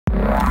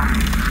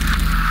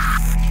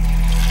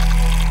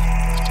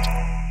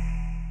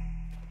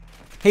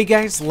Hey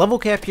guys,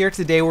 LevelCap here.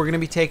 Today we're going to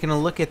be taking a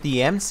look at the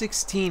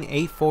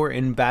M16A4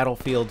 in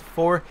Battlefield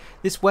 4.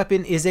 This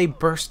weapon is a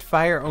burst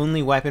fire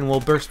only weapon,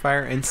 well burst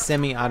fire and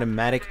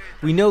semi-automatic.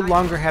 We no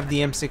longer have the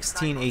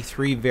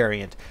M16A3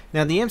 variant.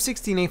 Now the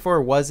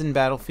M16A4 was in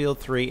Battlefield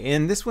 3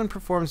 and this one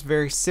performs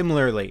very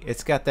similarly.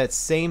 It's got that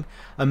same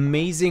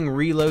amazing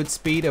reload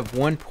speed of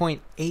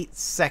 1.8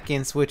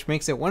 seconds, which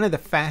makes it one of the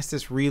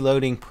fastest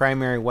reloading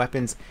primary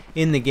weapons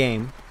in the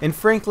game. And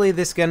frankly,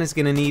 this gun is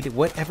going to need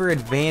whatever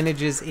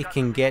advantages it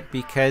can get,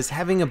 because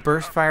having a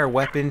burst fire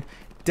weapon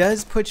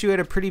does put you at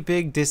a pretty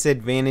big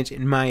disadvantage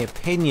in my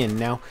opinion.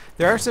 Now,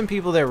 there are some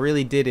people that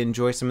really did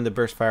enjoy some of the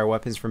burst fire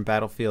weapons from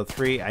Battlefield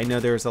 3. I know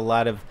there's a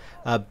lot of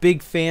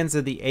big fans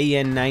of the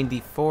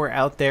AN-94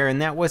 out there,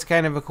 and that was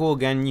kind of a cool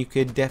gun. You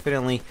could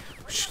definitely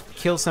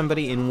kill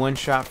somebody in one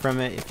shot from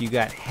it if you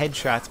got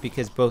headshots,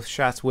 because both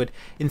shots would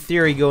in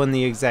theory go in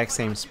the exact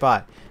same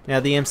spot.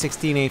 Now the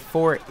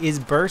M16A4 is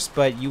burst,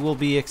 but you will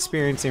be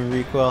experiencing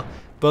recoil.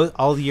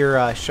 All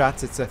your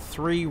shots, it's a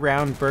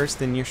 3-round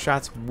burst, and your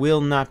shots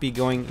will not be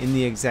going in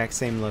the exact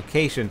same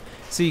location.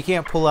 So you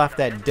can't pull off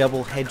that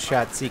double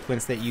headshot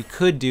sequence that you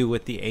could do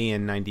with the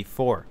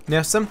AN-94.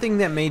 Now, something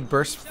that made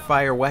burst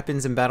fire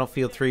weapons in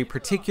Battlefield 3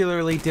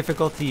 particularly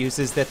difficult to use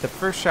is that the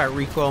first shot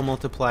recoil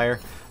multiplier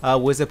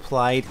was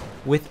applied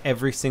with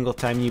every single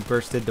time you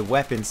bursted the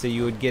weapon. So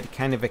you would get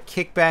kind of a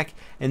kickback,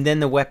 and then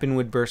the weapon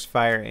would burst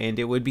fire, and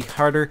it would be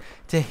harder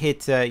to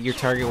hit your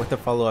target with the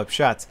follow-up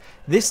shots.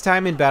 This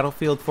time in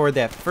Battlefield 4,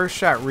 that first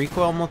shot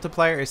recoil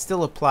multiplier is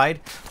still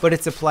applied, but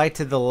it's applied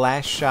to the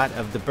last shot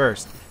of the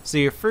burst. So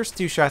your first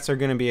two shots are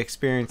going to be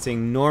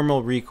experiencing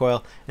normal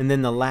recoil, and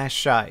then the last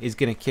shot is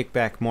going to kick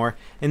back more,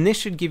 and this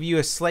should give you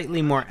a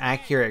slightly more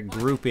accurate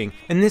grouping.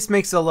 And this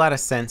makes a lot of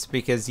sense,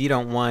 because you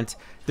don't want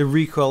the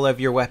recoil of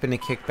your weapon to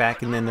kick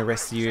back and then the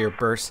rest of your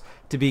bursts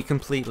to be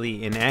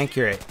completely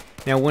inaccurate.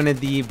 Now, one of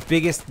the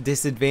biggest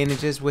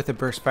disadvantages with a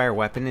burst fire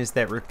weapon is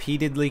that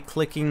repeatedly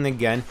clicking the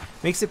gun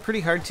makes it pretty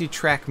hard to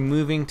track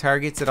moving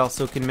targets. It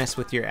also can mess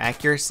with your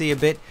accuracy a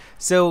bit,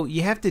 so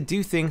you have to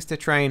do things to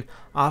try and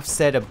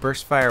offset a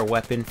burst fire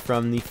weapon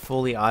from the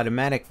fully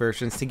automatic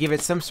versions to give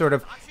it some sort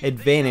of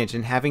advantage,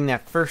 and having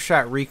that first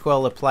shot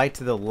recoil applied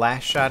to the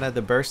last shot of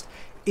the burst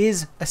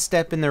is a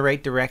step in the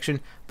right direction,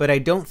 but I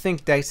don't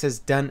think DICE has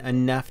done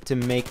enough to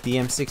make the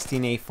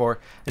M16A4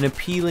 an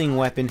appealing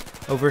weapon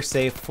over,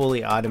 say, a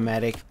fully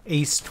automatic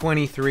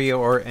ACE-23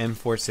 or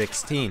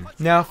M416.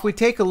 Now, if we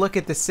take a look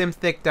at the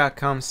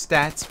Simthic.com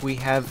stats, we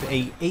have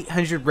a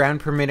 800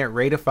 round per minute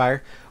rate of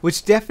fire,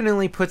 which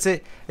definitely puts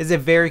it as a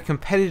very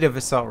competitive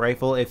assault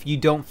rifle if you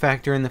don't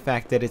factor in the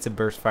fact that it's a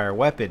burst fire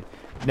weapon.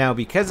 Now,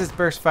 because it's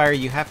burst fire,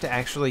 you have to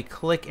actually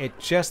click at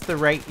just the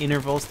right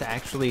intervals to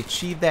actually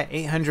achieve that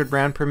 800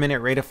 round per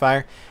minute rate of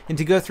fire, and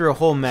to go through a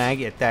whole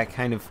mag at that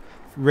kind of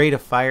rate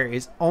of fire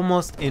is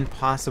almost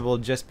impossible,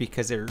 just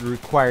because it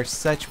requires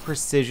such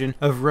precision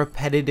of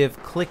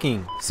repetitive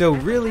clicking. So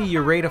really,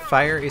 your rate of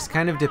fire is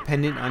kind of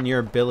dependent on your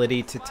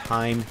ability to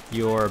time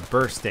your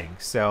bursting.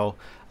 So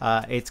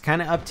it's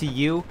kind of up to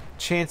you.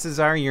 Chances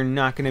are you're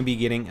not going to be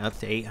getting up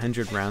to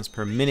 800 rounds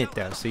per minute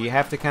though, so you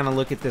have to kind of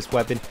look at this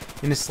weapon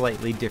in a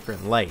slightly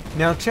different light.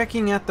 Now,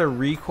 checking out the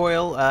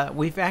recoil,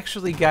 we've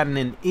actually gotten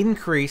an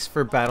increase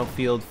for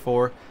Battlefield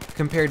 4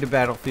 compared to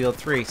Battlefield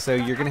 3, so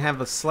you're going to have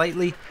a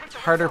slightly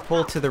harder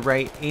pull to the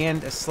right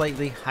and a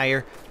slightly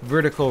higher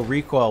vertical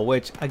recoil,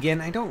 which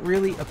again I don't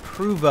really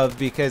approve of,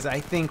 because I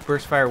think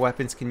burst fire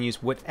weapons can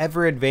use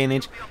whatever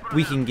advantage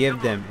we can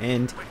give them.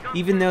 And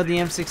even though the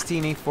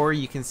M16A4,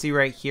 you can see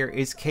right here,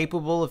 is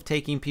capable of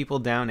taking people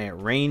down at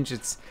range,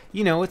 it's,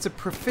 you know, it's a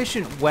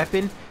proficient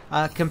weapon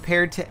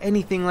compared to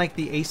anything like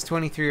the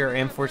ACE-23 or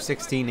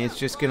M416. It's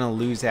just going to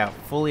lose out.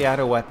 Fully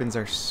auto weapons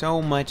are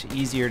so much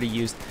easier to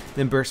use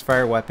than burst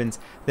fire weapons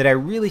that I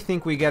really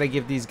think we got to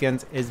give these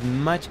guns as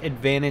much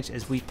advantage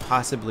as we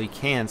possibly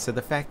can. So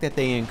the fact that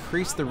they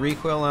increase the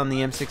recoil on the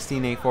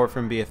M16A4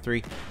 from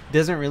BF3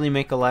 doesn't really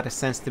make a lot of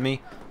sense to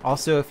me.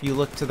 Also, if you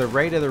look to the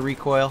right of the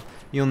recoil,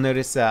 you'll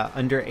notice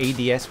under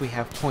ADS we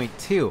have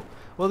 0.2.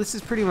 Well, this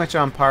is pretty much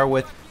on par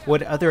with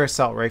what other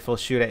assault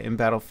rifles shoot at in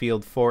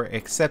Battlefield 4,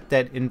 except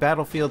that in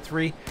Battlefield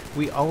 3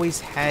 we always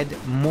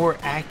had more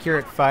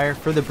accurate fire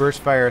for the burst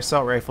fire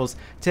assault rifles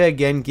to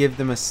again give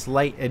them a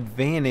slight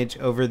advantage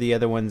over the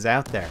other ones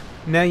out there.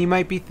 Now you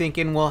might be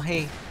thinking, well,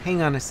 hey,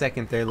 hang on a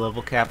second there,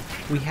 LevelCap.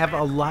 We have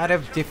a lot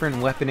of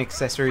different weapon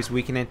accessories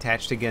we can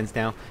attach to guns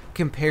now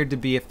compared to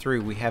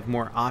BF3. We have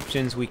more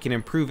options, we can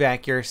improve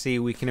accuracy,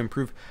 we can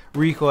improve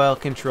recoil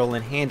control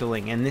and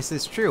handling, and this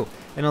is true.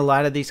 In a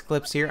lot of these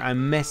clips here,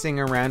 I'm messing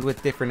around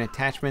with different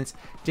attachments,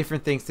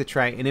 different things to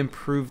try and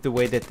improve the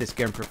way that this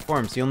gun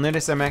performs. You'll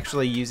notice I'm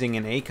actually using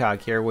an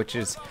ACOG here, which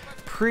is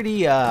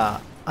pretty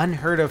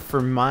unheard of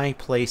for my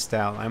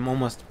playstyle. I'm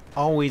almost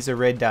always a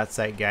red dot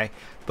sight guy,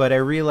 but I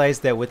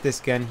realized that with this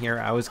gun here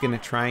I was going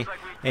to try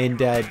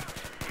and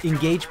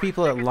engage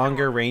people at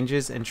longer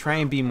ranges and try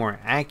and be more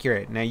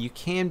accurate. Now, you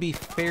can be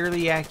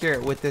fairly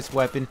accurate with this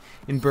weapon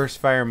in burst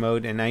fire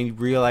mode, and I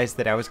realized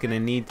that I was going to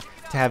need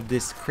to have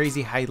this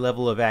crazy high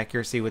level of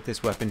accuracy with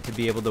this weapon to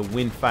be able to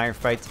win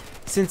firefights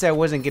since I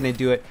wasn't going to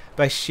do it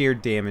by sheer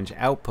damage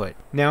output.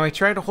 Now I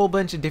tried a whole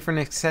bunch of different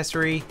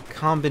accessory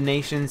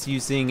combinations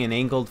using an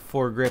angled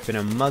foregrip and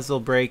a muzzle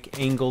brake,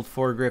 angled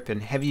foregrip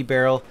and heavy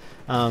barrel,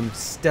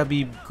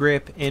 stubby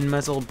grip and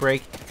muzzle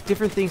brake,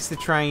 different things to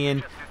try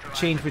and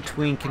change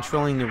between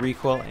controlling the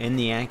recoil and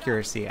the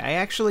accuracy. I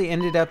actually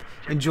ended up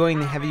enjoying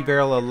the heavy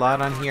barrel a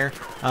lot on here.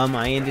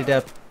 I ended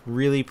up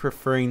really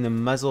preferring the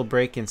muzzle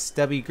brake and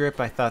stubby grip.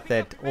 I thought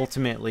that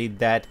ultimately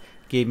that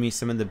gave me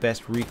some of the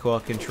best recoil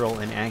control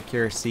and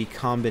accuracy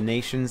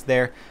combinations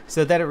there,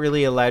 so that it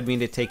really allowed me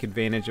to take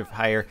advantage of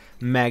higher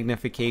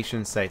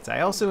magnification sights. I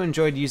also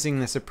enjoyed using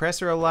the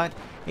suppressor a lot,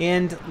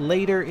 and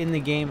later in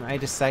the game I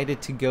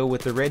decided to go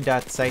with the red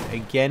dot sight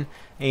again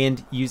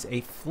and use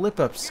a flip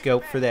up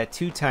scope for that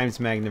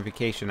 2x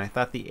magnification. I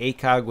thought the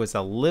ACOG was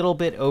a little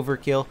bit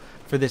overkill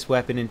for this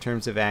weapon in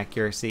terms of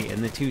accuracy,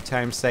 and the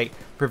 2x sight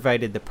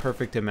provided the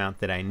perfect amount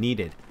that I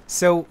needed.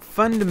 So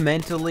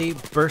fundamentally,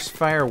 burst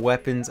fire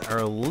weapons are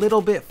a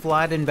little bit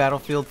flawed in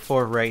Battlefield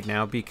 4 right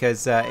now,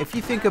 because if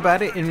you think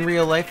about it, in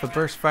real life a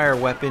burst fire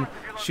weapon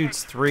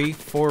shoots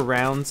 3-4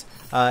 rounds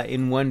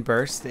in one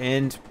burst,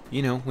 and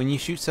you know, when you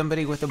shoot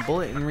somebody with a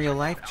bullet in real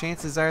life,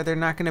 chances are they're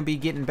not going to be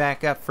getting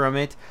back up from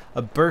it.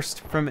 A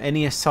burst from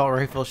any assault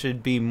rifle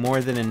should be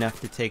more than enough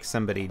to take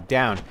somebody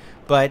down.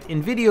 But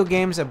in video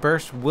games, a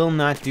burst will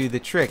not do the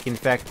trick. In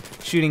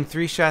fact, shooting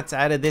 3 shots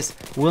out of this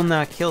will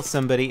not kill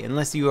somebody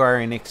unless you are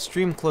in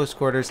extreme close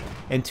quarters,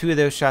 and 2 of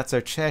those shots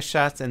are chest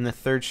shots and the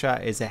 3rd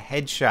shot is a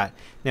headshot.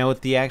 Now with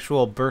the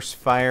actual burst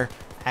fire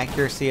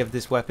accuracy of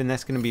this weapon,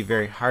 that's going to be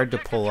very hard to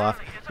pull off,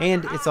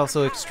 and it's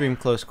also extreme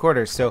close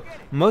quarters, so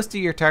most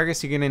of your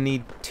targets you're going to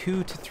need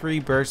 2 to 3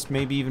 bursts,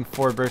 maybe even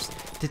 4 bursts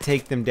to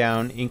take them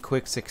down in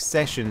quick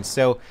succession.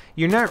 So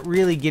you're not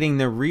really getting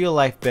the real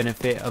life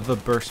benefit of a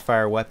burst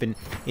fire weapon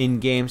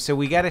in game, so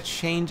we got to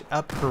change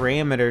up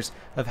parameters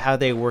of how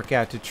they work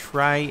out to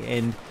try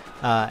and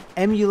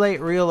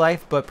emulate real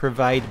life but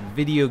provide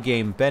video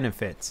game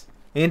benefits.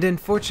 And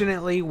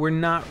unfortunately, we're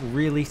not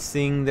really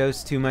seeing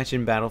those too much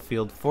in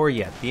Battlefield 4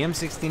 yet. The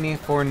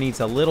M16A4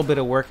 needs a little bit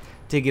of work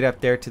to get up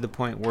there to the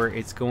point where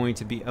it's going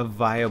to be a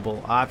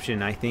viable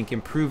option. I think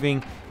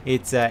improving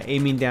its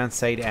aiming down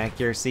sight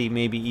accuracy,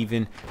 maybe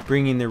even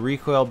bringing the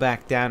recoil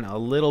back down a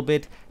little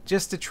bit,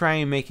 just to try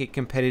and make it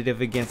competitive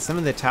against some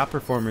of the top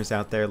performers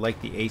out there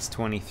like the Ace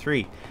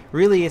 23.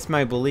 Really, it's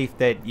my belief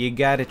that you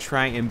gotta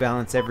try and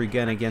balance every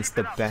gun against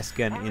the best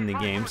gun in the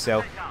game.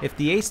 So if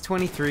the Ace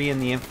 23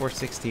 and the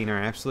M416 are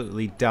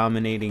absolutely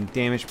dominating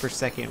damage per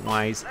second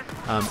wise,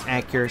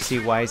 accuracy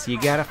wise,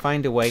 you gotta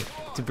find a way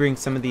to bring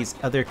some of these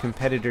other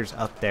competitors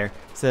up there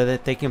so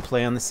that they can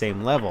play on the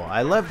same level.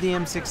 I love the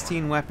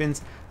M16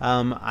 weapons.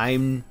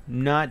 I'm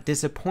not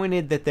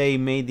disappointed that they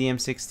made the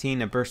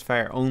M16 a burst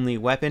fire only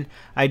weapon.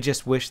 I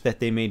just wish that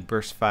they made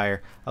burst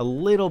fire a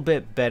little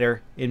bit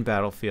better in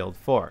Battlefield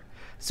 4.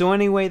 So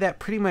anyway, that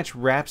pretty much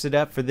wraps it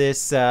up for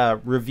this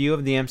review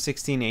of the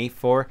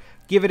M16A4.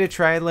 Give it a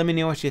try, let me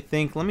know what you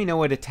think, let me know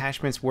what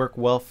attachments work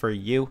well for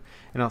you,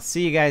 and I'll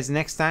see you guys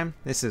next time.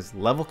 This is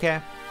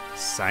LevelCap,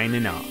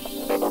 signing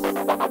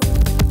off.